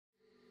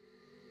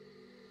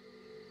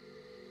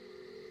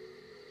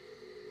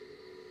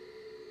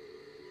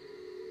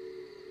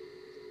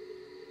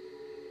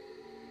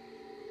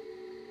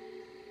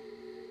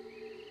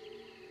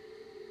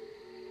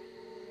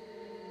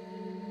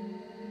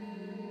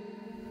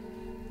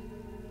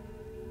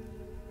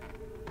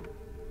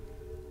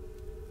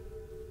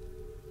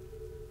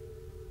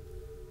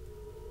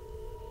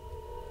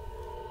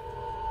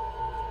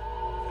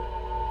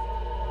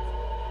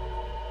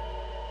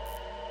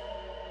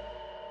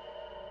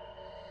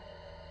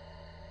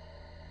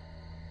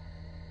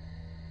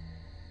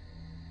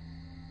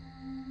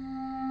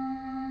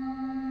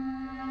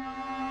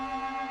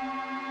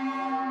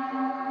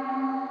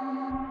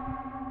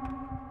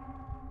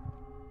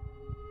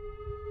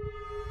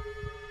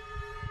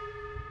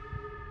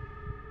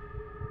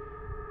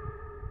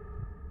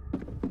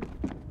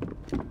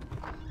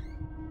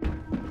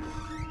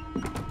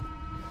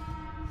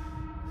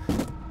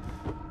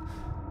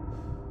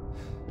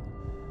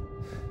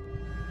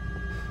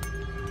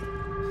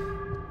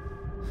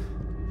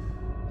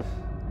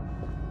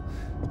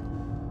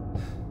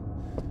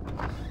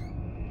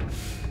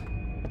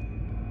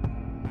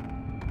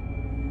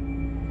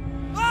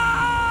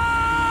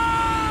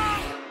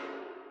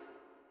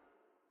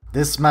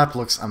This map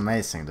looks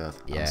amazing, dude.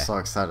 Yeah. I'm so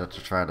excited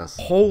to try this.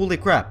 Holy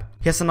crap.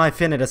 He has an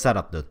infinity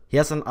setup, dude. He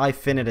has an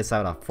infinity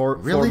setup. Four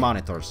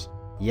monitors.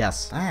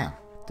 Yes. Damn.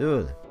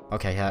 Dude.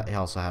 Okay, he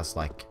also has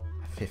like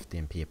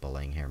 15 people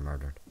laying here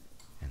murdered.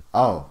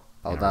 Oh,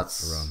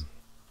 that's... room.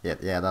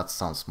 Yeah, that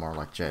sounds more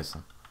like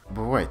Jason.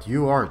 But wait,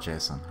 you are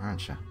Jason,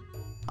 aren't you?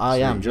 I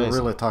am Jason. You're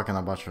really talking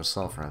about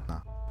yourself right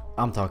now.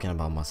 I'm talking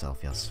about myself,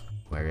 yes.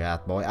 Where you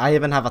at, boy? I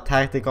even have a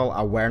tactical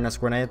awareness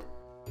grenade.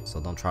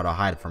 So don't try to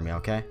hide from me,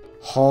 okay?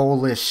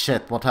 Holy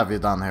shit, what have you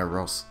done here,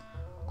 Rose?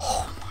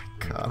 Oh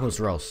my god. Who's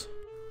Rose?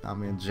 I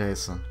mean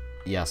Jason.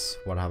 Yes,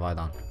 what have I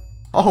done?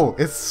 Oh,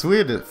 it's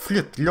Swedish.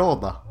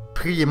 Flyttlåda.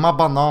 Prima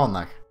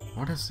bananer.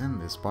 What is in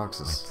these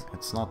boxes? Wait.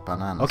 It's not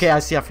bananas. Okay, I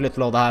see a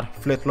flyttlåda här.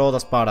 Flyttlåda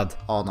spotted.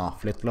 Oh no.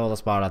 Flyttlåda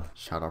spotted.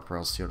 Shut up,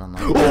 Rose, you don't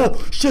know.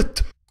 Oh,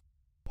 shit!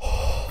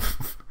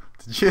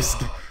 Did you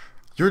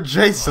You're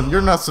Jason,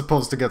 you're not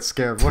supposed to get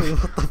scared. What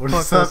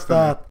is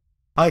that?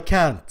 I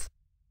can't.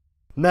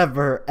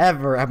 Never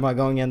ever am I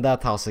going in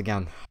that house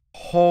again.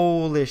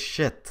 Holy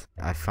shit.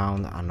 I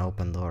found an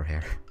open door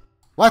here.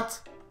 What?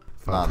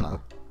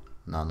 No,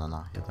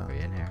 you don't. Are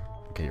you in here?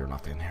 Okay, you're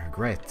not in here.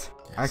 Great. Yes.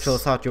 I actually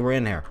thought you were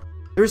in here.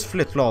 There's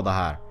flyttlåda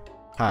here.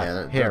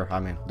 Yeah, here, I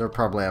mean. They're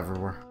probably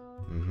everywhere.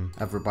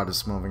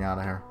 Everybody's moving out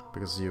of here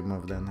because you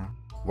moved in here.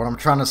 What I'm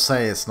trying to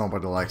say is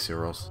nobody likes you,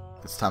 Rose.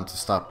 It's time to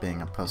stop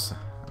being a pussy.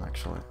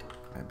 Actually,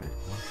 maybe.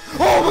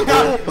 Oh my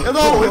god!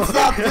 No, it's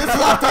not! It's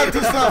not time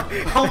to stop!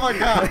 Oh my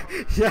god!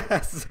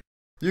 Yes!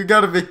 You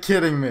gotta be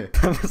kidding me!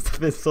 That must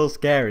have been so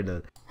scary,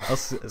 dude. I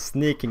was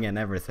sneaking and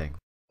everything.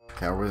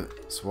 Okay, are we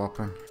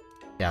swapping?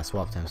 Yeah,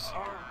 swap teams.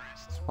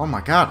 Oh my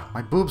god,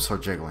 my boobs are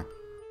jiggling.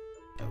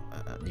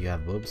 Do you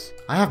have boobs?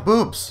 I have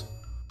boobs!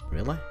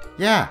 Really?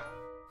 Yeah!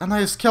 And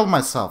I just killed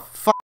myself.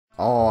 Fuck!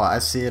 Oh, I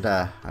see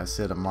the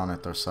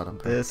monitor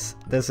setup. This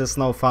is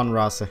no fun,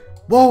 Rozzy.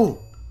 Whoa!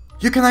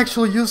 You can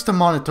actually use the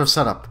monitor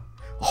setup.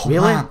 Oh,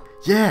 really? Man.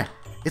 Yeah,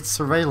 it's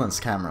surveillance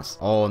cameras.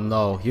 Oh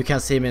no, you can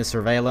see me in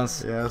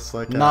surveillance? Yes,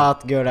 like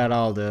not good at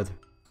all, dude.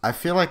 I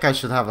feel like I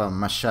should have a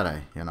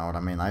machete, you know what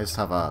I mean? I just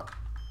have a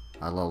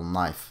little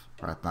knife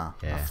right now.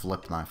 Yeah. A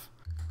flip knife.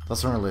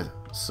 Doesn't really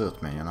suit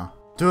me, you know?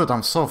 Dude,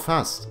 I'm so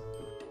fast.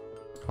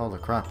 Holy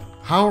crap.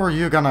 How are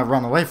you gonna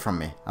run away from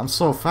me? I'm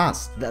so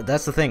fast.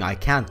 That's the thing, I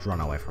can't run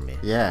away from you.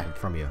 Yeah.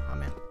 From you, I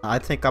mean. I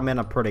think I'm in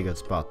a pretty good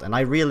spot. And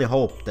I really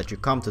hope that you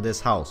come to this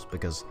house,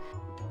 because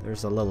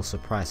there's a little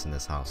surprise in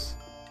this house.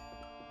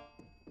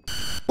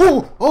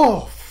 Oh!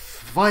 Oh!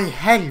 Vad i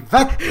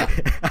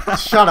helvete!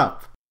 Shut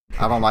up!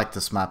 I don't like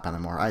this map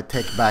anymore. I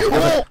take back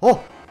everything.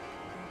 Oh!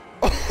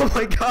 Oh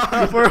my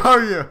god! Where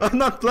are you? I'm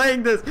not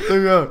playing this!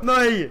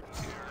 No!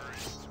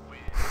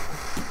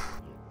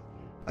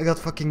 I got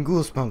fucking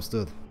goosebumps,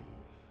 dude.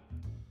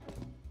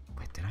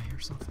 Wait, did I hear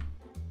something?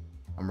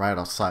 I'm right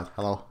outside.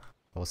 Hello.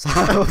 What's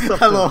up?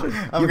 Hello.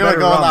 I'm gonna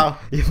go now.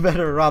 You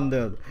better run,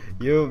 dude.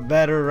 You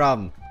better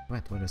run.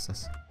 Wait, what is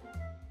this?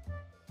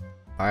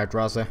 Alright,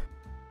 Rozzy.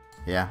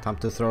 Yeah. Time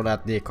to throw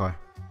that decoy.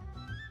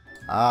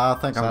 I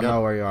think I'm good. I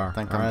know where you are. I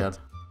think I'm good.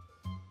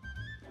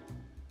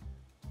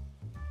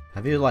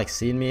 Have you like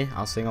seen me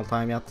a single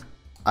time yet?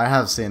 I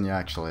have seen you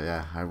actually,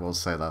 yeah. I will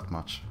say that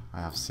much.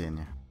 I have seen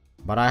you.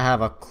 But I have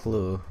a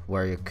clue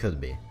where you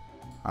could be.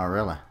 Oh,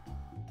 really?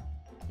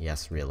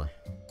 Yes, really.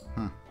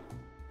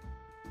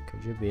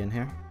 Could you be in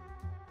here?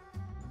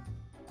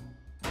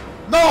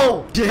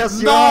 No!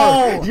 Yes, you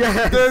are!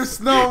 Yes! There's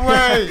no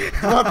way!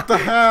 What the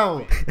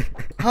hell?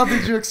 How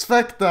did you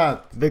expect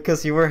that?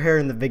 Because you were here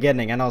in the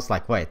beginning and I was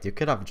like, wait, you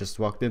could have just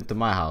walked into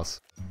my house.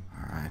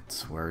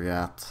 Alright, where are you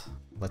at?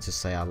 Let's just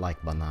say I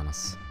like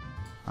bananas.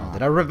 Oh.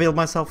 Did I reveal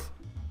myself?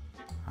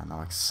 I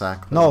know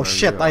exactly. No,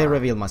 shit, I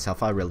revealed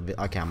myself.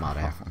 Okay, I'm out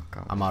of here.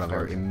 I'm out of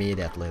here you.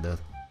 immediately, dude.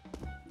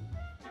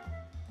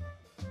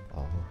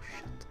 Oh,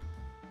 shit.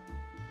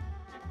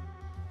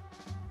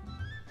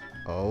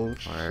 Oh,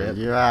 shit. Where are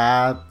you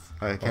at?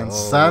 I can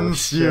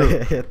sense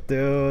you.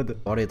 Dude.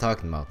 What are you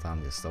talking about?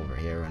 I'm just over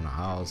here in the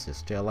house,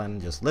 just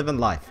chilling, just living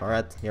life,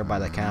 alright? Here by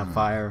the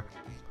campfire.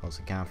 Host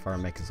a campfire,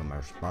 making some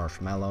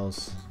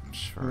marshmallows.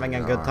 Sure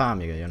making a good time,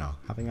 you know.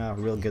 Having a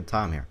real good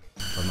time here.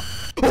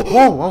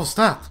 Whoa, what was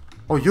that?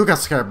 Oh, you got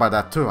scared by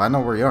that too. I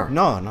know where you are.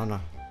 No.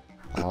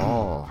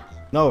 Oh.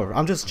 No,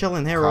 I'm just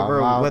chilling here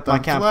over with my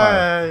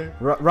campfire.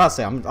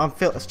 Rozzy, I'm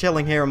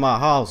chilling here in my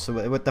house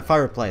with the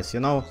fireplace, you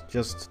know?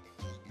 Just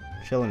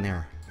chilling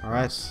here,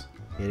 alright? Yes.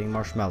 Eating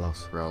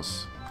marshmallows.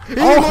 Rose.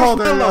 Oh,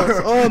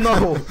 marshmallows! Oh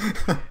no!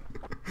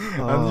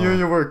 I knew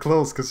you were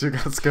close because you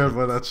got scared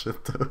by that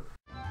shit too.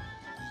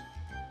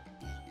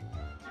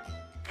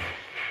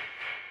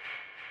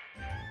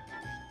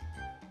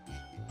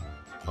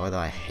 Why do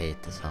I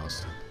hate this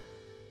house?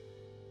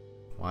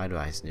 Why do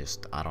I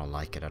don't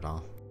like it at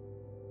all.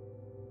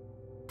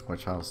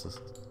 Which house is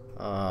it?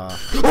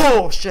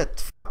 Oh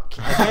shit! Fuck!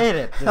 I hate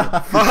it,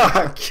 dude.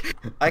 Fuck!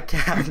 I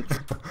can't.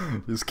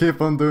 Just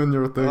keep on doing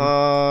your thing.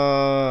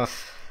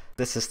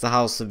 This is the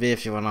house to be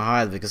if you wanna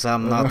hide, because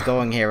I'm not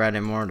going here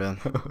anymore, dude.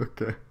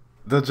 Okay.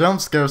 The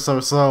jump scares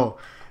are so...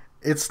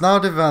 It's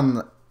not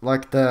even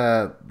like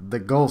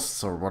the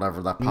ghosts or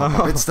whatever that pop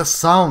up. It's the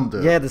sound,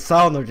 dude. Yeah, the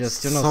sound are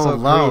just, you know, so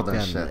loud creepy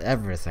and shit.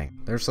 Everything.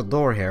 There's a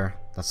door here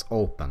that's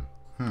open,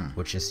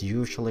 which is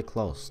usually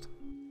closed.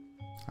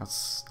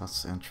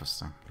 That's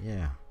interesting.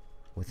 Yeah,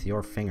 with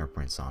your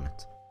fingerprints on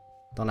it.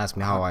 Don't ask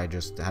me how I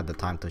just had the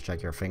time to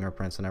check your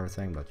fingerprints and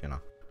everything, but you know.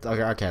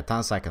 Okay,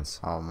 10 seconds.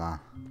 Oh man.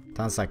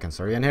 10 seconds.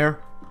 Are you in here?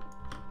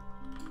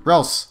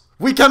 Rose,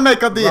 we can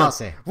make a deal.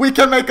 Rozzy. We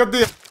can make a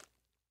deal.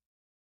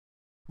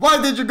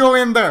 Why did you go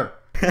in there?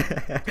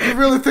 You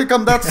really think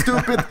I'm that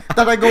stupid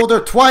that I go there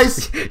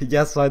twice?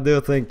 Yes, I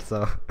do think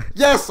so.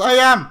 Yes, I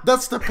am.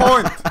 That's the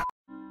point.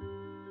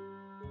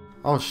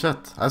 Oh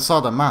shit, I saw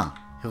the man.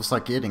 He was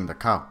like eating the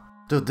cow.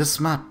 Dude, this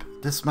map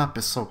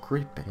is so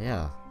creepy.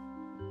 Yeah.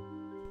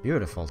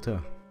 Beautiful too.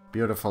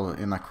 Beautiful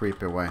in a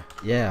creepy way.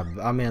 Yeah,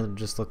 I mean,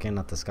 just looking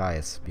at the sky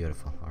is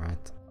beautiful,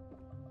 alright?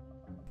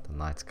 The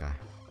night sky.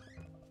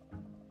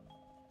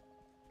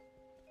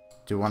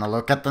 Do you want to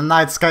look at the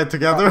night sky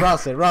together?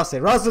 Rozzy,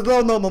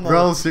 no.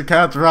 Rose, you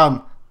can't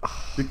run.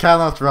 You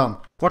cannot run.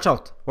 Watch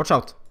out.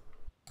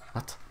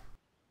 What?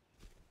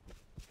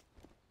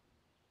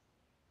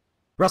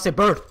 Rozzy,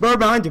 bird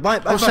behind you,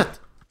 Oh shit.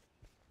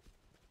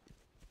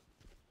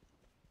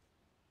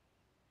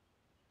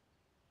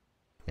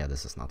 Yeah,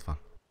 this is not fun.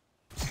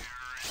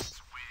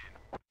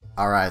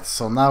 Alright,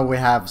 so now we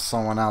have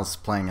someone else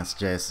playing as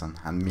Jason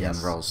and me and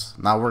Rose.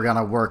 Now we're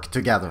gonna work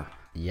together.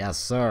 Yes,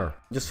 sir.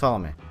 Just follow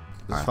me.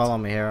 Just follow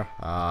me here.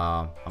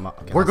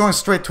 We're going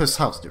straight to his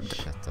house, dude.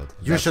 Shit, dude.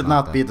 You should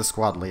not be the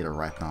squad leader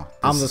right now.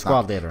 I'm the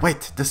squad leader.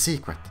 Wait, the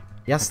secret.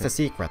 Yes, the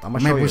secret. I'm gonna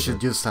show you. Maybe we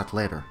should use that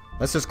later.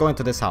 Let's just go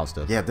into this house,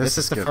 dude. Yeah, this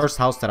is the first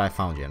house that I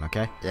found you in,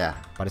 okay? Yeah.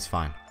 But it's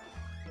fine.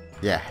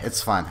 Yeah,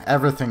 it's fine.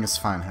 Everything is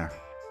fine here.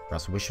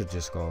 Russ, we should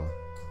just go.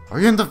 Are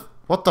you in the...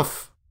 What the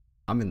f...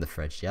 I'm in the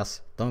fridge,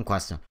 yes. Don't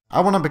question. I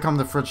wanna become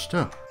the fridge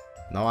too.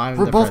 No, I'm in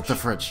the fridge. We're both the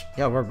fridge.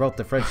 Yeah, we're both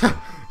the fridge.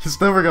 He's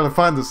never gonna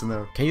find us in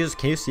there. Can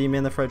you see me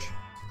in the fridge?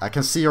 I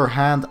can see your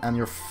hand and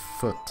your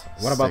foot.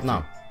 What about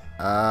now?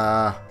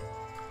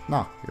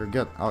 No, you're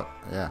good. Oh,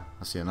 yeah,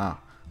 I see you now.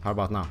 How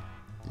about now?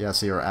 Yeah, I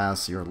see your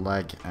ass, your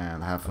leg,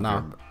 and half of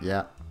your...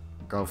 Yeah,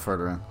 go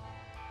further in.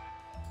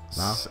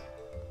 Now?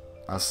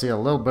 I see a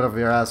little bit of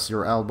your ass,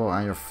 your elbow,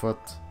 and your foot.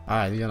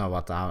 Alright, you know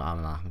what,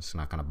 I'm just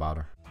not gonna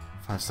bother.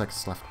 5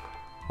 seconds left.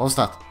 What was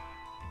that?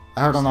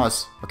 I heard a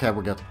noise. Okay,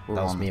 we're good.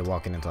 That was me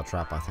walking into a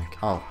trap, I think.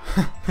 Oh,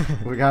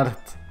 we got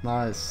it.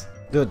 Nice.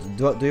 Dude,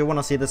 do you want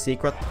to see the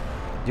secret?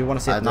 Do you want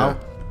to see it now? Do.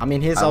 I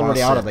mean, he's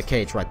already out of the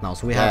cage right now,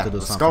 so we have to do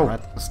something,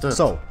 right? Let's do it.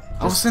 So,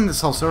 I was in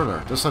this house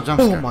earlier. There's a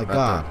jump scare. Oh my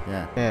god.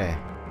 Yeah. Yeah.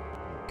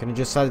 Can you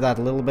just say that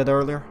a little bit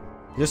earlier?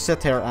 Just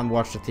sit here and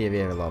watch the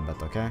TV a little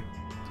bit, okay?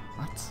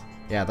 What?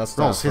 Yeah, that's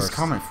the Rose, he's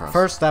coming for us.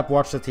 First step,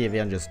 watch the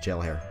TV and just chill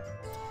here.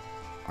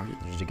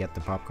 Did you get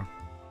the popcorn?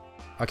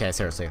 Okay,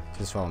 seriously,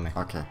 just follow me.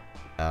 Okay.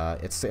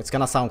 It's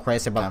gonna sound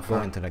crazy, but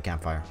go into the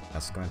campfire.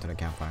 Let's go into the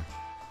campfire.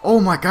 Oh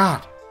my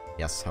god!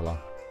 Yes, hello.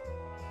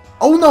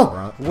 Oh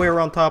no! We're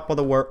on top of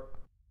the world.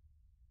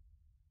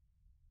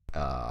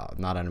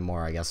 Not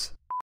anymore, I guess.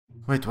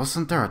 Wait,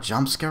 wasn't there a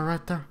jump scare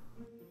right there?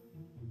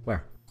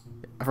 Where?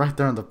 Right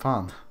there in the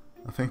pond.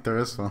 I think there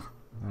is one.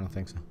 I don't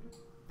think so.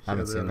 I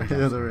haven't seen it.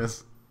 Yeah, there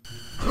is.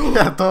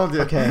 Yeah, I told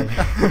you. Okay.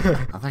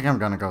 I think I'm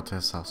gonna go to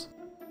his house.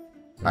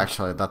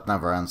 Actually, that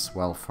never ends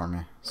well for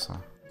me, so...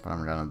 But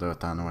I'm gonna do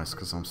it anyways,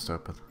 because I'm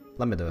stupid.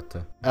 Let me do it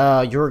too.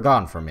 You're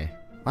gone from me.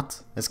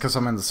 What? It's because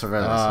I'm in the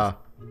surveillance.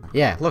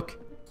 Yeah, look.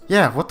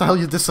 Yeah, what the hell,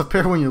 you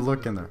disappear when you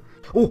look in there?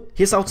 Oh,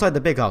 he's outside the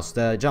big house,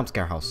 the jump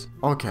scare house.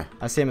 Okay.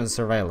 I see him in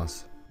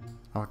surveillance.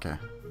 Okay,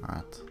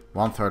 alright.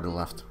 1:30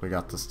 left. We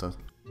got this, dude.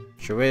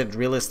 Should we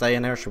really stay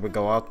in here? Should we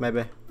go out,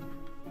 maybe?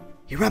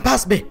 He ran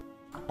past me!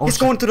 Oh, he's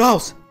going to the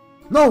house!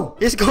 No!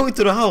 He's going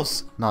to the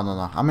house! No.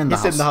 I'm in the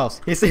house. He's in the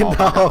house. He's in the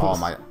house. Oh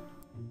my...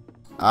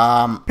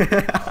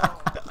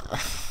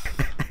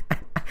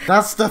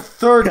 That's the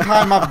third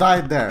time I've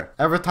died there.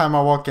 Every time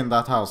I walk in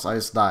that house, I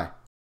just die.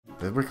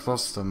 Did we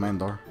close the main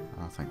door?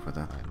 I don't think we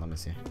did. Alright, let me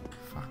see.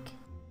 Fuck.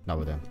 No,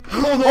 we didn't.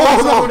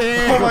 Oh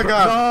no! Oh my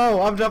god!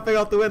 No, I'm jumping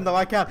out the window.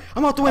 I can't.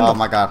 I'm out the window. Oh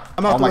my god.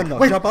 I'm out the window.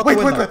 Wait, Jump out the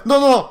window. Wait.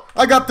 No.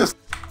 I got this.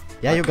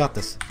 Yeah, you got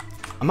this.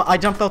 I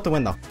jumped out the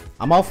window.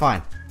 I'm all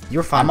fine.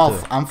 You're fine too.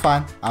 I'm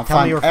fine. I'm Tell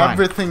fine. me you're fine.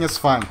 Everything is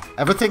fine.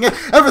 Everything is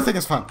fine. Everything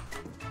is fine.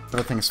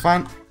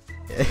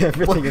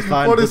 Everything is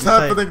fine. What is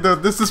happening,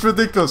 dude? This is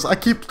ridiculous. I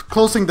keep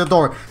closing the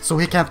door so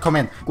he can't come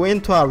in. Go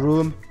into a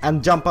room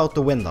and jump out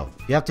the window.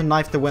 You have to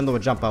knife the window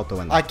and jump out the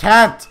window. I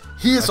can't.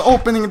 He is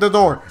opening the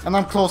door and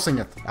I'm closing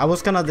it. I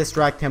was gonna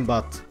distract him,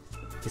 but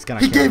he's gonna.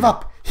 He gave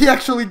up. He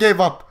actually gave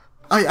up.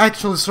 I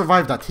actually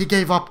survived that. He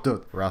gave up,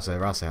 dude.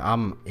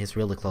 Rozzy, he's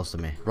really close to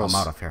me. Rose,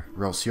 I'm out of here.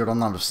 Rose, you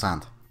don't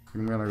understand.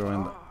 I'm gonna go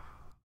in.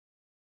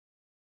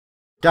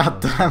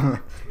 God damn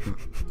it.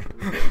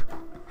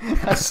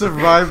 I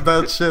survived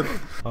that shit.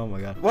 Oh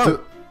my god. Whoa!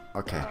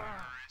 Okay.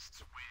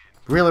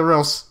 Really,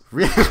 Rose?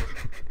 Really?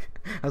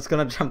 I was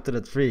gonna jump to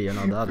the tree, you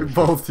know, the other We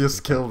both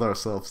just killed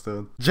ourselves,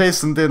 dude.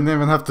 Jason didn't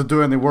even have to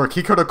do any work.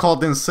 He could have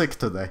called in sick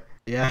today.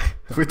 Yeah.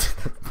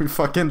 We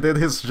fucking did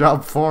his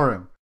job for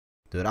him.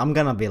 Dude, I'm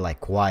gonna be like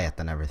quiet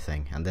and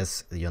everything. And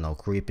this, you know,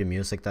 creepy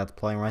music that's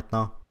playing right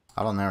now.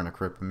 I don't hear any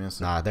creepy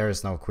music. Nah, there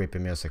is no creepy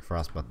music for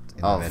us, but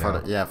in oh, the video.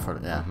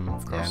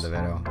 Of course. Yeah, in the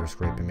video, there's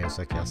creepy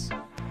music, yes.